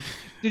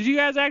Did you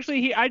guys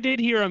actually I did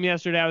hear him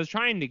yesterday. I was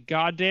trying to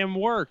goddamn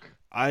work.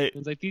 I I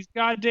was like, these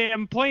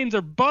goddamn planes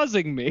are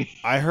buzzing me.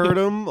 I heard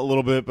him a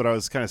little bit, but I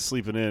was kind of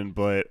sleeping in.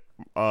 But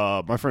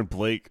my friend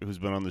Blake, who's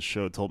been on the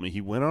show, told me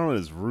he went on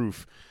his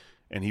roof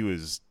and he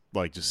was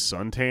like just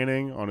sun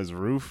tanning on his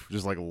roof,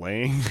 just like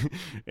laying,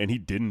 and he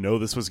didn't know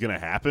this was gonna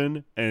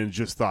happen and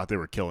just thought they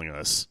were killing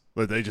us.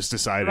 But they just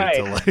decided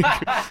to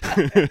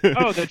like.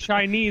 Oh, the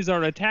Chinese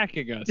are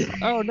attacking us.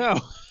 Oh no.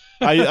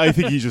 I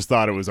think he just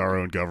thought it was our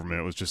own government.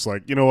 It was just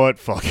like, you know what,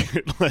 fuck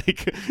it.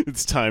 Like,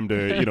 it's time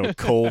to,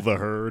 cull the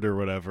herd or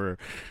whatever.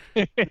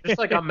 Just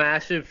like a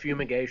massive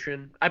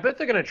fumigation. I bet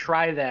they're going to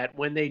try that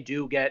when they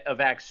do get a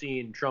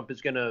vaccine. Trump is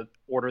going to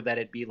order that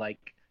it be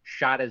like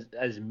shot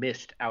as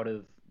mist out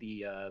of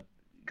the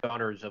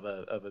gunners of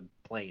a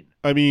plane.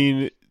 I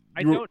mean,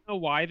 I don't know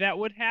why that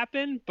would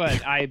happen,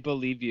 but I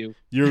believe you.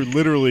 You're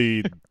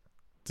literally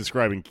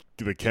describing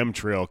the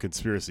chemtrail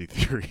conspiracy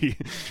theory,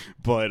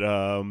 but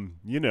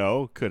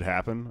could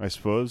happen, I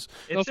suppose.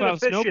 It's also how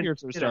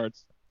Snowpiercer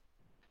starts.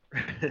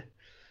 If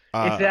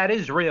that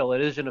is real,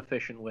 it is an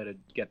efficient way to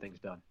get things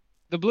done.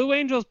 The Blue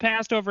Angels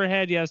passed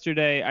overhead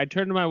yesterday. I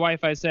turned to my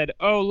wife. I said,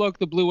 "Oh, look,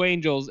 the Blue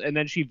Angels." And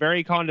then she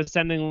very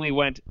condescendingly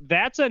went,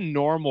 "That's a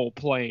normal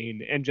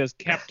plane," and just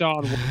kept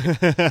on.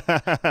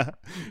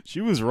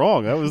 She was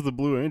wrong. That was the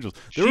Blue Angels.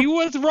 She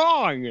was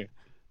wrong.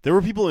 There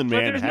were people in but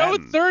Manhattan.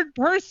 There's no third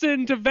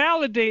person to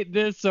validate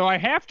this, so I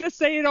have to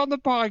say it on the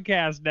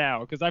podcast now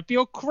because I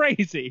feel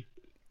crazy.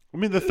 I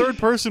mean, the third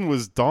person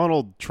was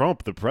Donald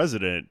Trump, the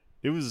president.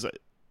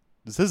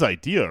 It's his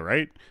idea,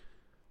 right?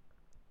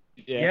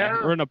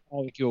 Yeah, we're in a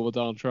polycule with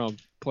Donald Trump,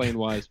 plane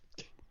wise.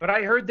 But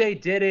I heard they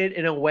did it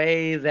in a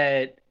way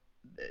that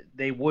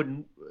they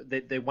wouldn't.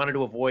 They wanted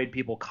to avoid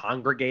people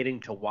congregating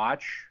to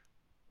watch,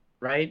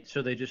 right?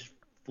 So they just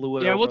flew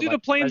it. Yeah, over we'll do like the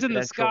planes in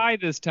the sky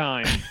this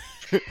time.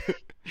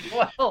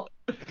 Well,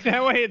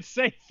 that way it's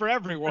safe for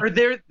everyone. Or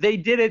they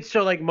did it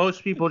so like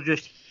most people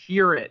just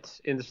hear it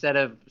instead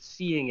of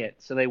seeing it,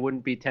 so they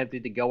wouldn't be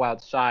tempted to go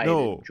outside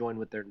and join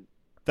with their.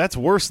 That's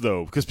worse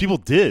though, because people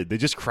did. They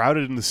just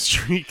crowded in the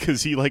street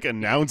because he like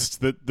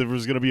announced that there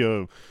was going to be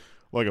a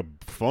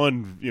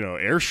fun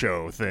air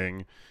show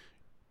thing,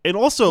 and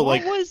also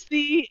what was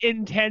the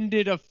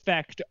intended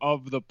effect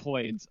of the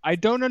planes? I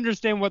don't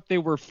understand what they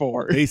were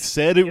for. They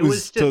said it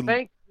was to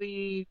thank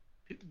the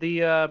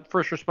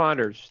first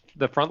responders,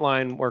 the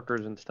frontline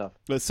workers and stuff.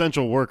 The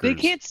essential workers. They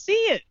can't see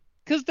it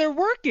because they're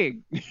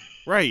working.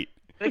 Right.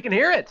 They can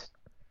hear it.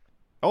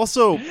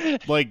 Also,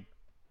 like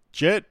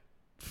jet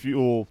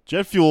fuel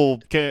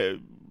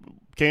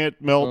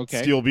can't melt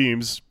steel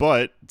beams,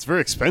 but it's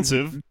very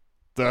expensive,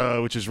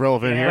 which is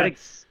relevant here.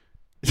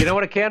 You know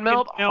what it can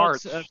melt? It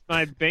melts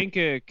my bank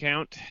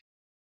account.